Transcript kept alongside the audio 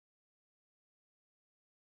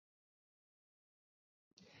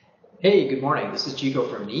Hey, good morning. This is Chico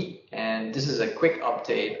from Neat, and this is a quick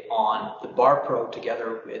update on the Bar Pro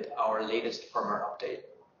together with our latest firmware update.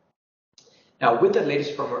 Now, with that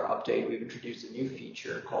latest firmware update, we've introduced a new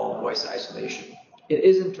feature called voice isolation. It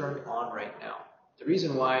isn't turned on right now. The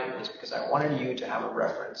reason why is because I wanted you to have a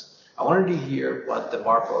reference. I wanted to hear what the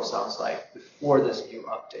Bar Pro sounds like before this new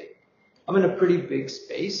update. I'm in a pretty big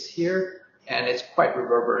space here, and it's quite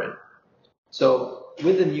reverberant. So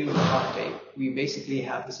with the new update, we basically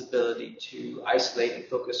have this ability to isolate and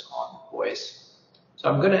focus on voice. So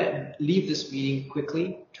I'm going to leave this meeting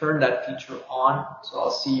quickly, turn that feature on, so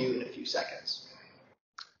I'll see you in a few seconds.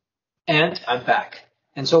 And I'm back.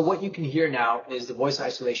 And so what you can hear now is the voice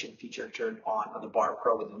isolation feature turned on the Bar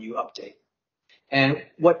Pro with the new update. And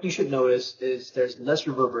what you should notice is there's less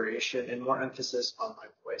reverberation and more emphasis on my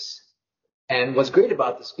voice. And what's great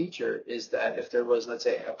about this feature is that if there was, let's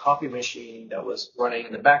say, a coffee machine that was running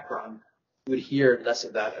in the background, you would hear less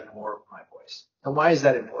of that and more of my voice. And why is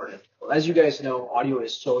that important? Well, as you guys know, audio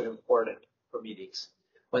is so important for meetings.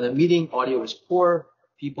 When the meeting audio is poor,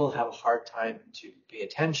 people have a hard time to pay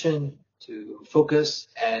attention, to focus,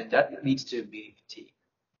 and that leads to meeting fatigue.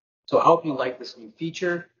 So I hope you like this new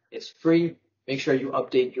feature. It's free. Make sure you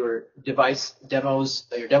update your device demos,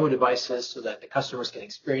 your demo devices so that the customers can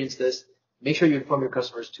experience this. Make sure you inform your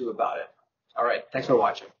customers too about it. All right. Thanks for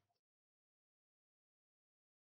watching.